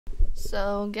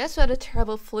So, guess who had a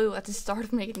terrible flu at the start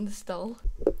of making this doll?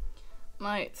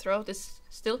 My throat is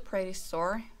still pretty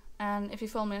sore, and if you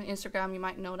follow me on Instagram, you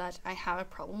might know that I have a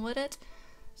problem with it.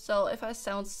 So if I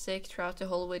sound sick throughout the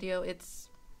whole video, it's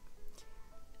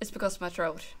because of my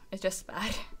throat. It's just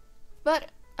bad. But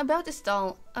about this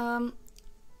doll,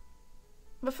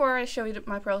 before I show you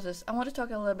my process, I want to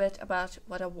talk a little bit about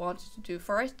what I wanted to do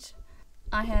for it.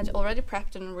 I had already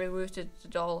prepped and rerouted the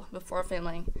doll before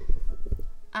filming,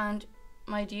 and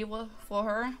my idea for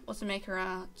her was to make her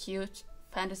a cute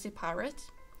fantasy pirate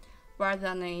rather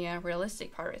than a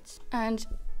realistic pirate. And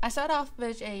I started off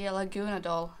with a Laguna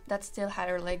doll that still had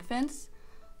her leg fins,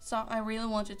 so I really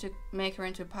wanted to make her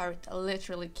into a pirate that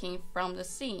literally came from the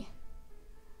sea.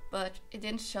 But it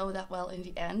didn't show that well in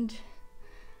the end,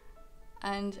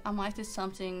 and I might do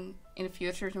something in the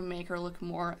future to make her look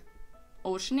more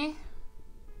oceany,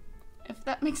 if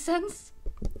that makes sense.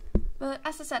 But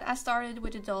as I said, I started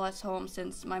with the doll at home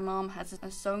since my mom has a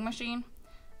sewing machine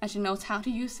and she knows how to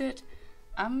use it.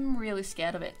 I'm really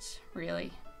scared of it,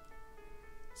 really.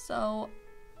 So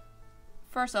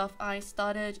first off, I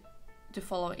started to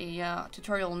follow a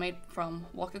tutorial made from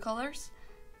watercolors,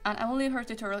 and I will leave her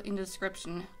tutorial in the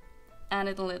description and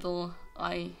in a little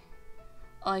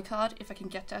iCard if I can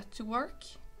get that to work.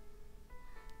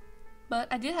 But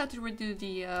I did have to redo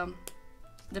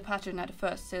the pattern at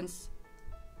first since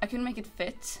I couldn't make it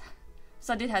fit,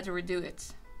 so I did have to redo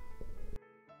it.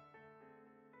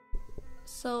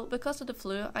 So because of the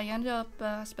flu, I ended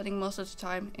up spending most of the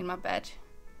time in my bed.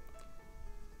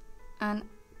 And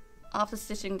after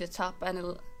stitching the top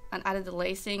and added the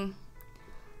lacing,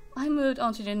 I moved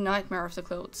on to the nightmare of the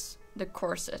clothes, the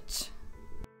corset.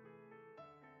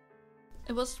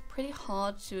 It was pretty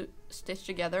hard to stitch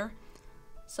together,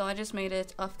 so I just made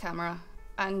it off camera,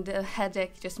 and the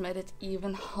headache just made it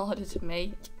even harder to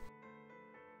make.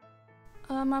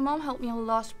 My mom helped me a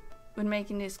lot with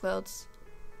making these clothes,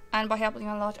 and by helping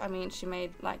a lot I mean she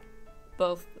made like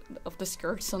both of the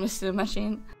skirts on the sewing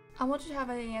machine. I wanted to have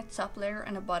a top layer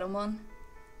and a bottom one.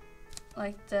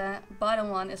 Like the bottom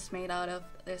one is made out of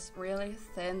this really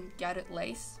thin gathered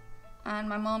lace, and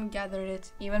my mom gathered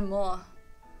it even more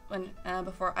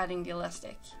before adding the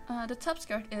elastic. The top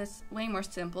skirt is way more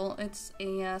simple. It's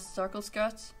a circle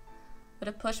skirt with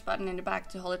a push button in the back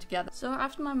to hold it together. So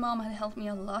after my mom had helped me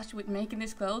a lot with making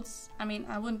these clothes, I mean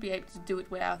I wouldn't be able to do it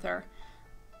without her,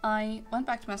 I went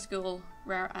back to my school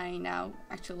where I now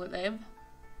actually live,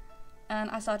 and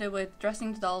I started with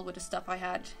dressing the doll with the stuff I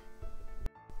had.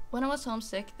 When I was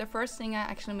homesick, the first thing I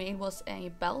actually made was a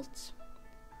belt.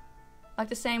 Like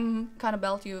the same kind of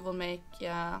belt you will make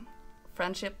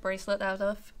friendship bracelet out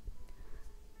of.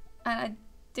 And I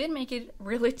did make it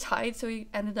really tight so it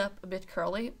ended up a bit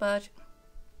curly, but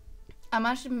I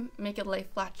managed to make it lay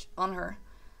flat on her,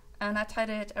 and I tied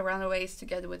it around the waist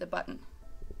together with a button.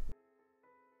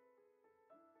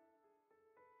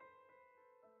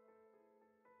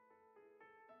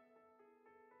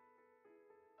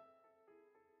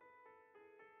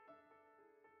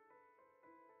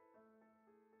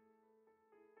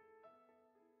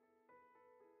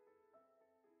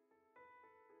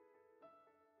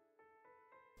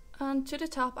 And to the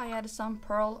top I added some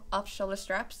pearl off-shoulder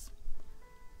straps,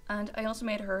 and I also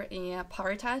made her a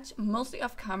pirate hat, mostly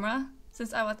off camera,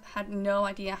 since I had no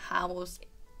idea how I was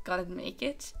gonna make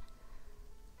it.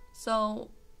 So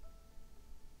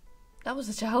that was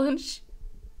a challenge.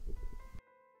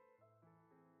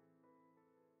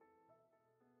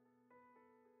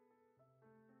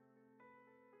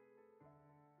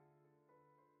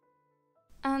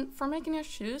 And for making your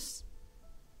shoes,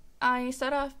 I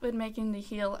started off with making the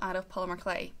heel out of polymer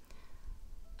clay,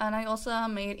 and I also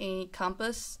made a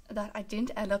compass that I didn't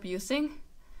end up using,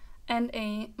 and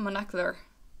a monocular.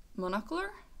 Monocular?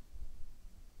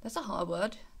 That's a hard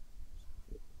word.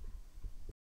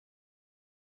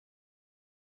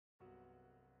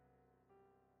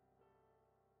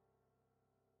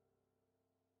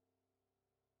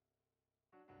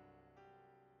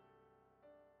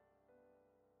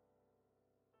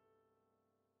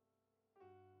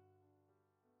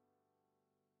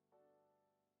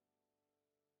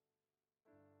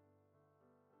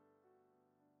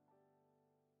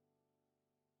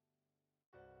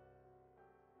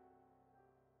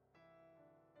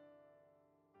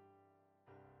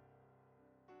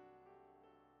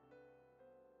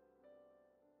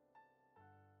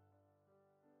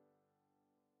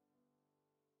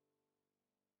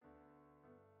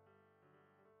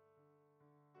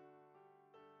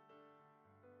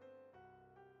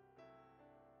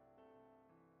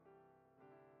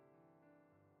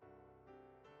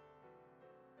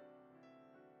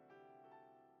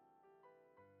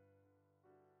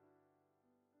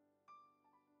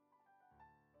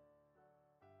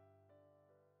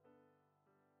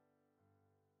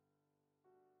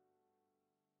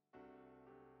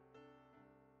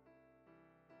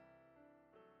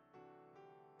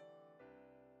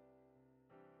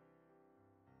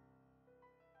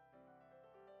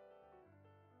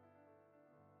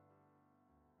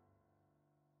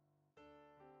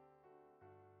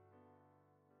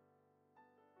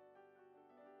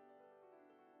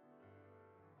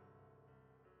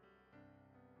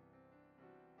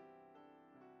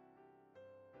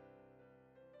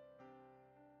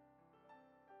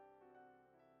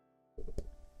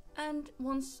 And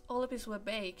once all the pieces were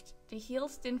baked, the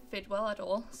heels didn't fit well at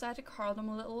all, so I had to curl them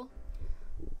a little.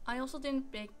 I also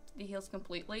didn't bake the heels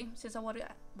completely, since I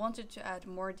wanted to add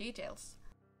more details.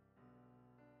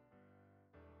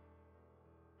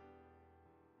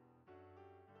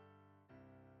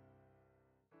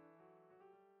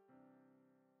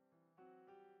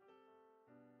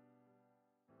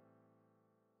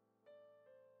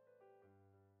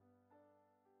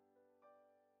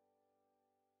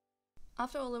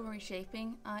 After all the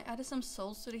reshaping, I added some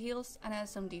soles to the heels and added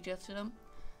some details to them.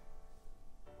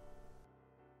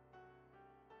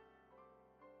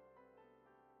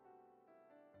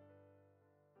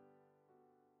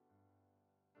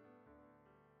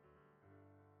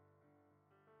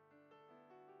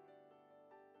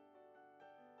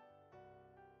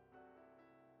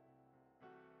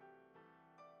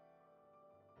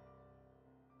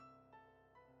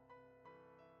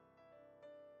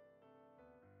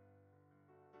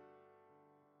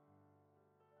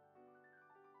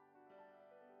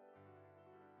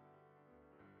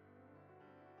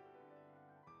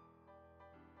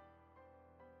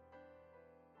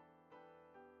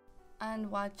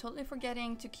 And while totally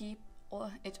forgetting to keep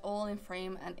it all in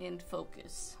frame and in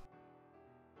focus.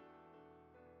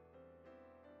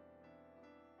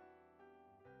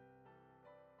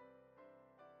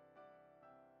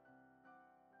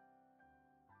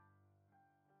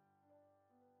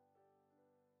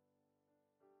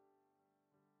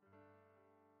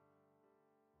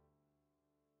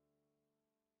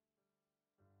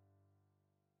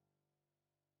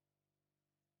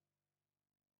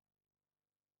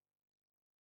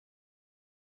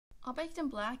 I baked in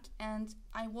black and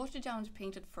I watered down the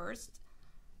paint at first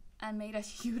and made a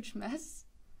huge mess.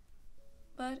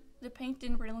 But the paint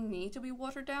didn't really need to be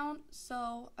watered down,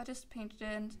 so I just painted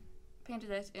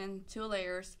it in 2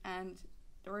 layers and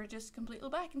they were just completely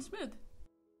black and smooth.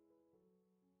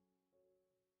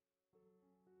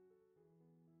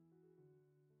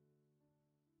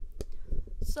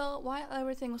 So while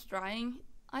everything was drying,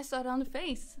 I started on the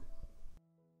face.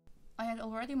 I had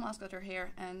already masked out her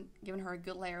hair and given her a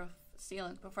good layer of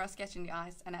sealant before sketching the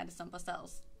eyes and added some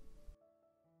pastels.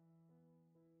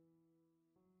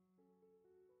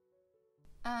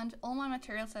 And all my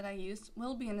materials that I used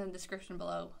will be in the description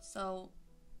below, so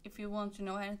if you want to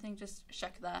know anything, just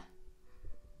check that.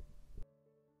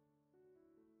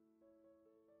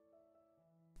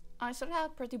 I started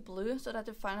out pretty blue so that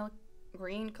the final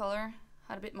green color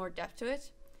had a bit more depth to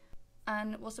it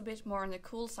and was a bit more on the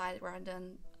cool side rather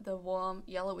than the warm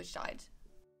yellowish side.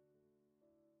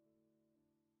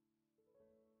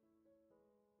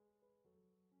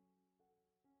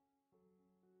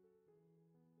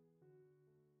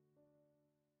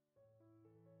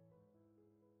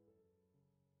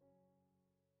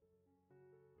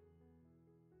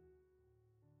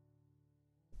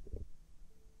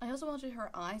 I also wanted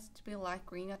her eyes to be light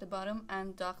green at the bottom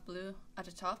and dark blue at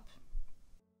the top.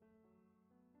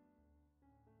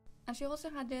 And she also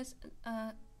had this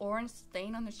orange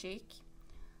stain on the cheek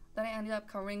that I ended up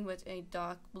covering with a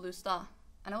dark blue star.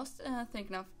 And I was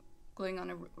thinking of gluing on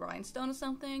a rhinestone or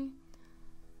something,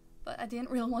 but I didn't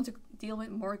really want to deal with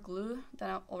more glue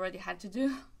than I already had to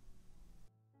do.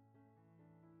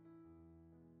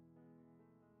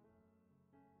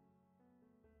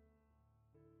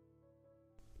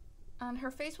 And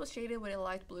her face was shaded with a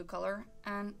light blue color,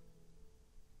 and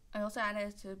I also added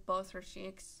it to both her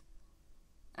cheeks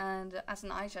and as an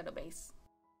eyeshadow base.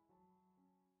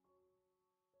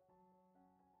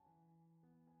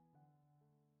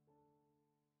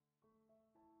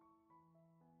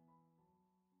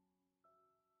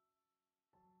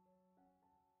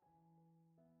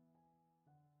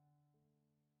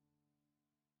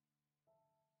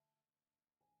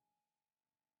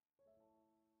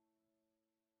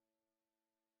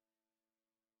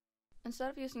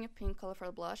 Instead of using a pink color for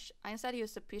the blush, I instead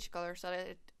used a peach color so that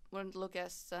it wouldn't look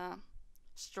as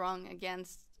strong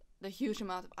against the huge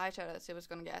amount of eyeshadow that she was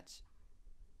going to get.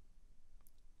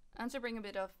 And to bring a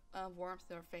bit of warmth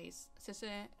to her face, since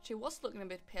she was looking a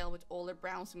bit pale with all the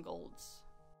browns and golds.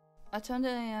 I turned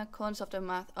the corners of the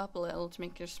mouth up a little to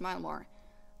make her smile more,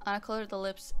 and I colored the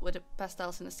lips with the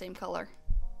pastels in the same color.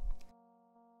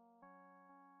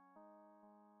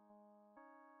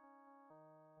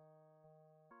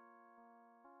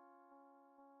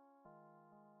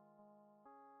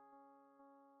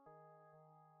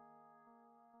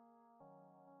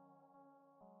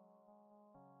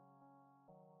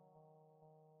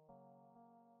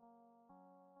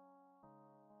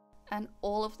 And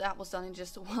all of that was done in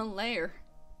just one layer.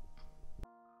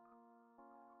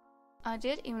 I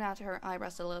did even out her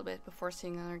eyebrows a little bit before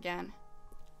seeing her again.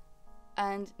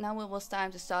 And now it was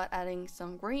time to start adding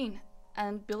some green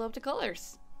and build up the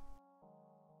colors.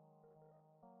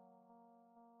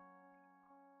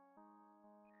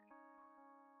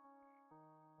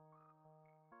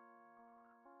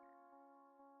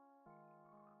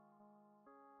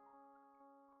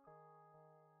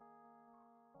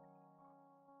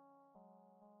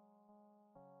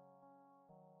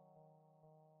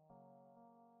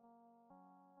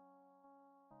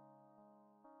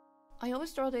 I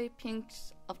always draw the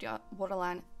pinks of the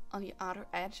waterline on the outer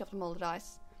edge of the molded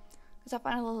eyes, because I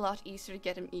find it a lot easier to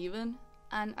get them even,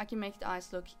 and I can make the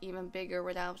eyes look even bigger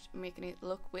without making it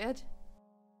look weird.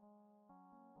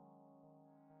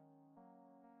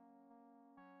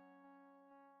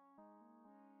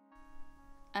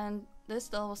 And this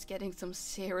doll was getting some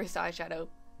serious eyeshadow.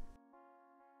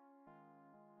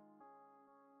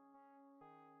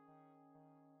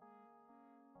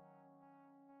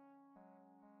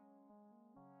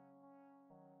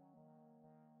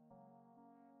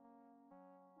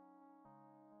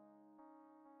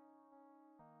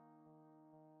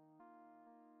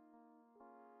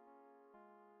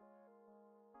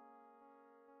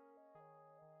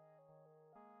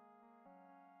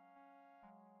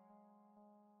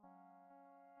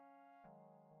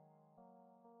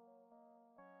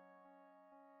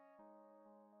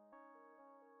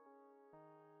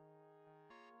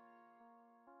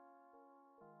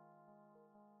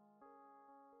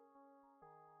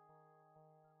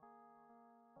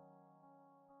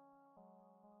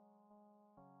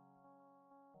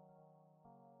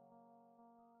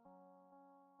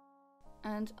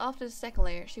 And after the second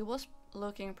layer, she was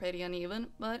looking pretty uneven,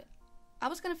 but I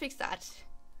was gonna fix that,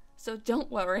 so don't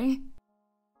worry.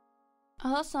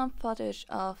 I lost some footage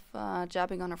of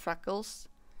jabbing on her freckles,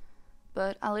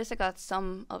 but at least I got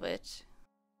some of it.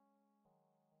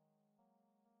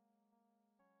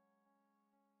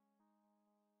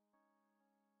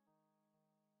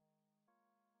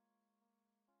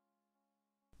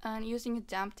 And using a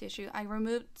damp tissue, I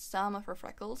removed some of her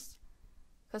freckles,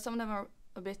 because some of them are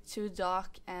a bit too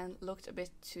dark and looked a bit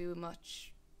too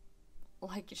much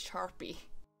like a Sharpie.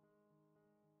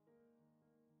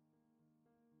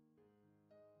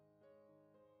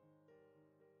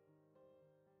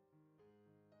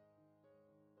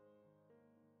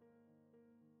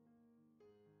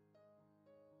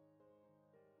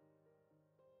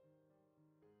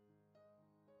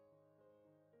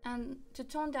 And to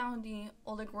tone down the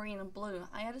older green and blue,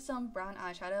 I added some brown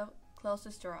eyeshadow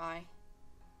closest to her eye.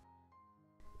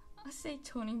 I say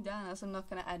toning down as I'm not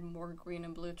gonna add more green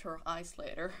and blue to her eyes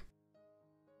later.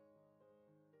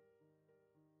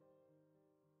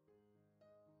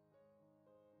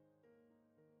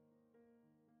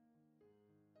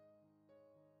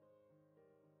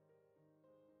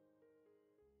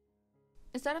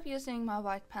 Instead of using my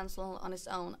white pencil on its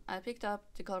own, I picked up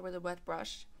the color with a wet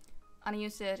brush, and I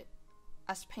used it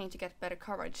as paint to get better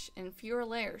coverage in fewer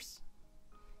layers.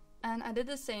 And I did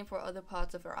the same for other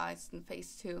parts of her eyes and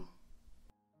face too.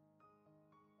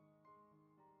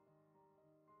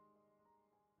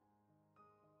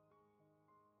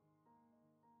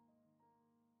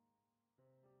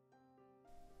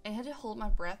 I had to hold my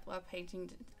breath while painting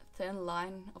the thin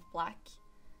line of black.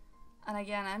 And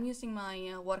again, I'm using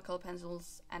my watercolor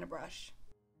pencils and a brush.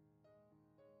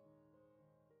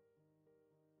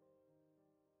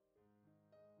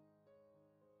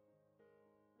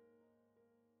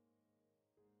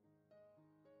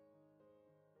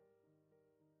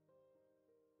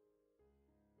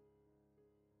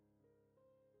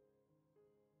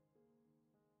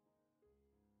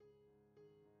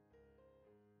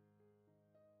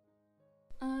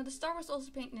 The star was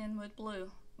also painted in with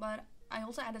blue, but I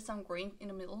also added some green in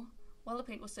the middle while the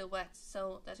paint was still wet,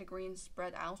 so that the green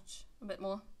spread out a bit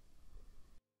more.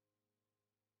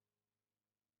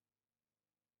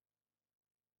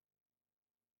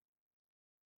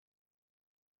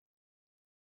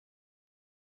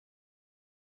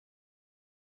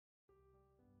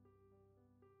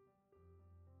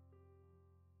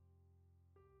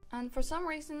 And for some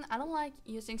reason, I don't like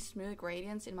using smooth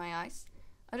gradients in my eyes.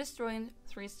 I just throw in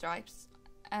 3 stripes,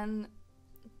 and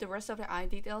the rest of the eye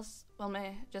details will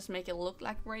just make it look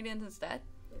like gradient instead.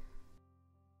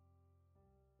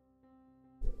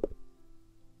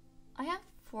 I have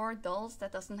 4 dolls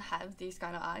that doesn't have these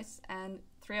kind of eyes, and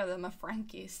 3 of them are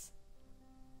Frankies.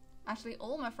 Actually,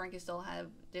 all my Frankies dolls have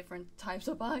different types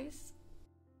of eyes.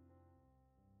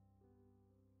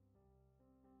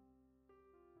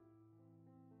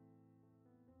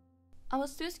 I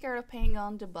was too scared of painting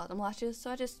on the bottom lashes,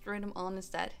 so I just drew them on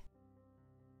instead.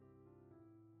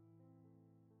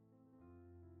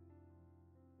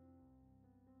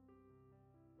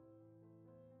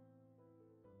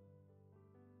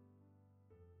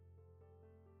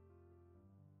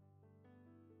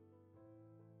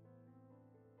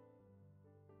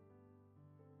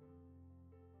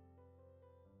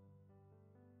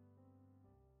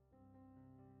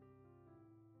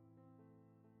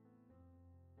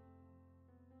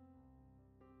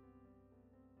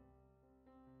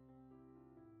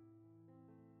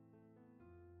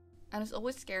 and it's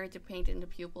always scary to paint in the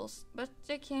pupils, but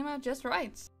they came out just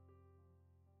right.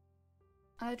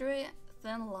 I drew a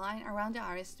thin line around the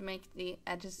eyes to make the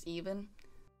edges even.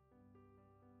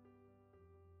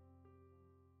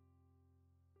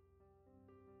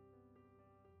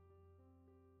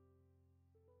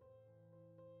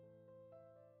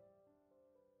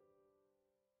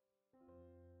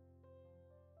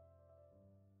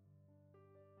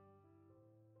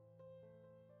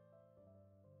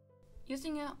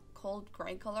 Using a cold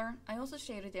grey color, I also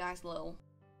shaded the eyes a little.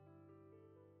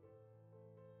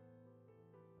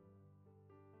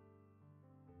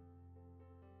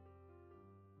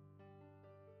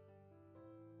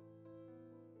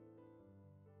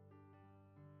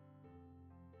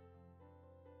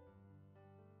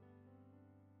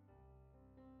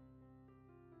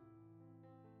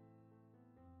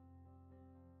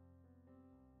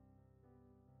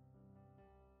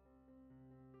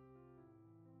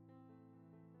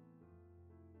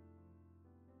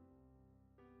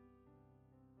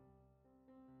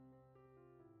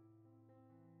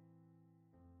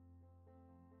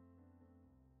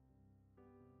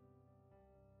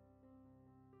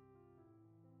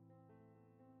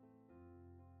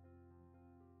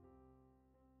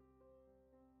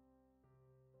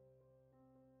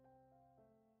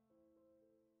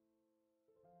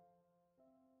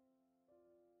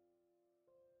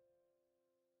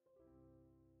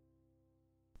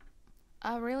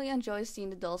 I really enjoy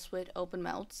seeing the dolls with open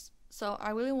mouths, so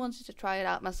I really wanted to try it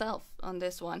out myself on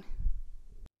this one.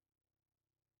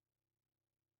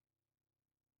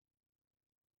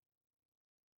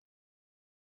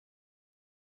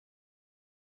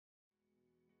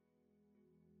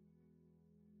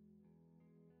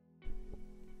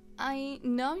 I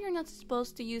know you're not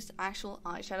supposed to use actual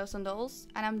eyeshadows on dolls,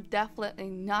 and I'm definitely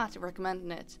not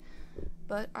recommending it,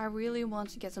 but I really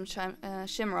want to get some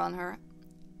shimmer on her.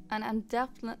 And I'm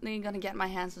definitely gonna get my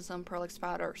hands on some pearl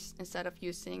powders instead of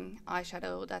using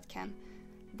eyeshadow that can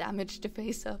damage the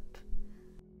face up.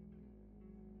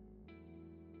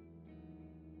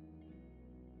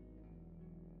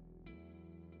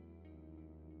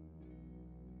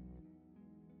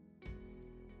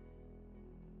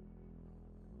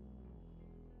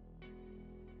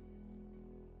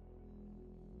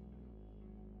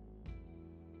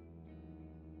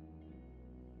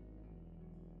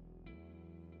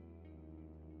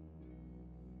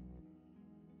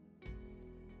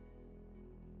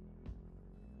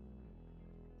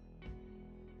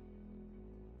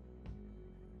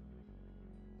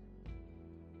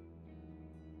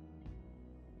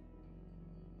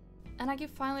 And I can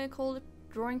finally call the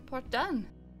drawing part done.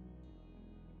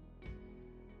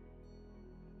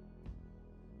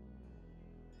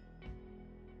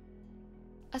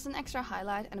 As an extra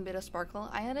highlight and a bit of sparkle,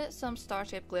 I added some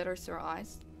star-shaped glitter to her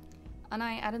eyes, and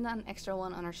I added an extra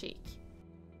one on her cheek.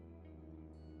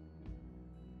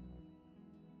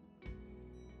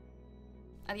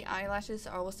 And the eyelashes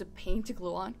are always a pain to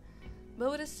glue on,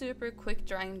 but with a super quick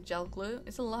drying gel glue,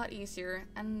 it's a lot easier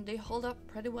and they hold up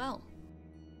pretty well.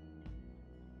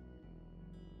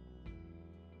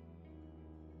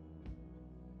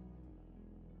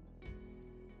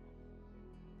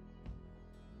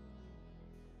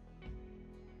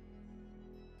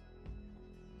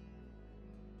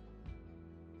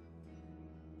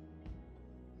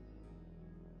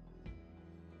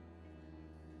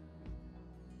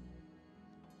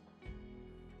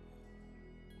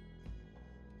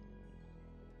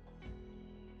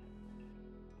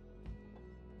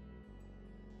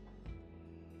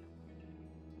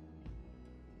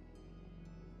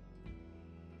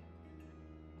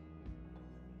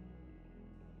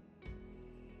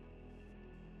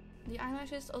 The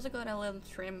eyelashes also got a little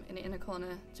trim in the inner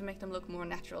corner to make them look more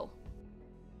natural.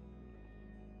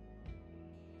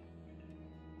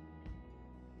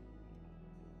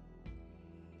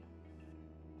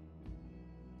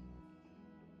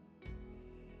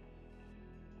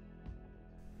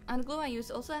 And the glue I use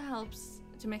also helps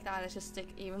to make the eyelashes stick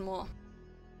even more.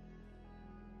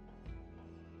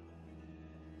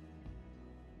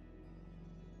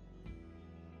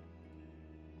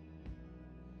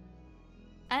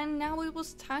 And now it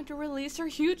was time to release her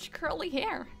huge curly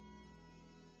hair.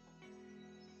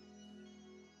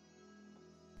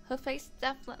 Her face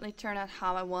definitely turned out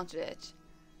how I wanted it.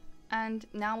 And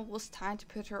now it was time to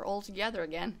put her all together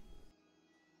again.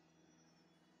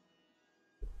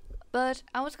 But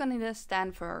I was gonna need a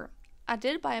stand for her. I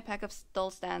did buy a pack of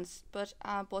doll stands, but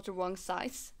I bought the wrong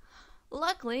size.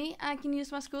 Luckily, I can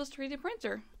use my school's 3D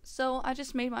printer, so I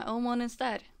just made my own one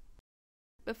instead.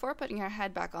 Before putting her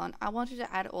head back on, I wanted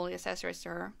to add all the accessories to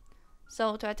her.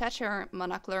 So to attach her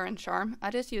monocular and charm,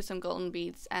 I just used some golden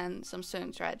beads and some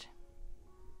sewing thread.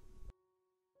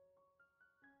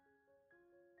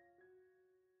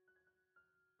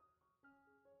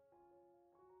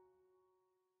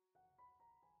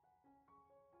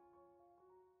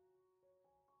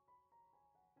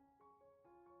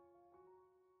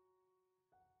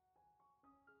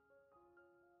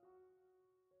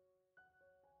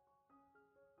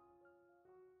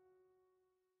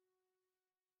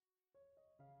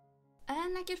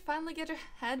 And I could finally get her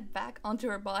head back onto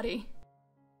her body.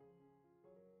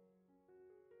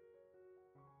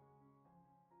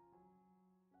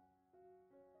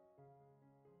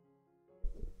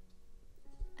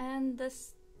 And the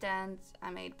stand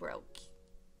I made broke.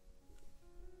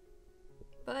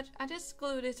 But I just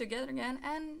glued it together again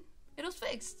and it was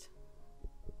fixed.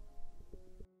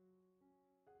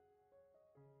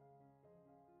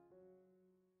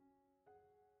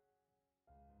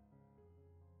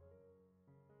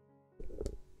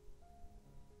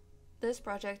 This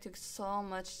project took so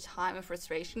much time and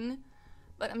frustration,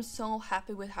 but I'm so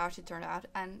happy with how she turned out,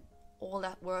 and all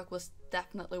that work was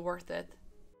definitely worth it.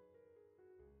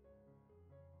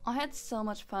 I had so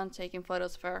much fun taking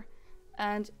photos of her,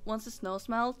 and once the snow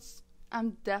melts,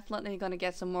 I'm definitely gonna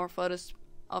get some more photos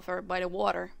of her by the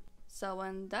water. So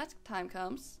when that time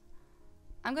comes,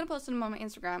 I'm gonna post them on my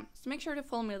Instagram, so make sure to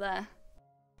follow me there.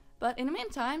 But in the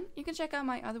meantime, you can check out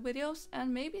my other videos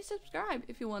and maybe subscribe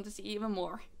if you want to see even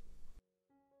more.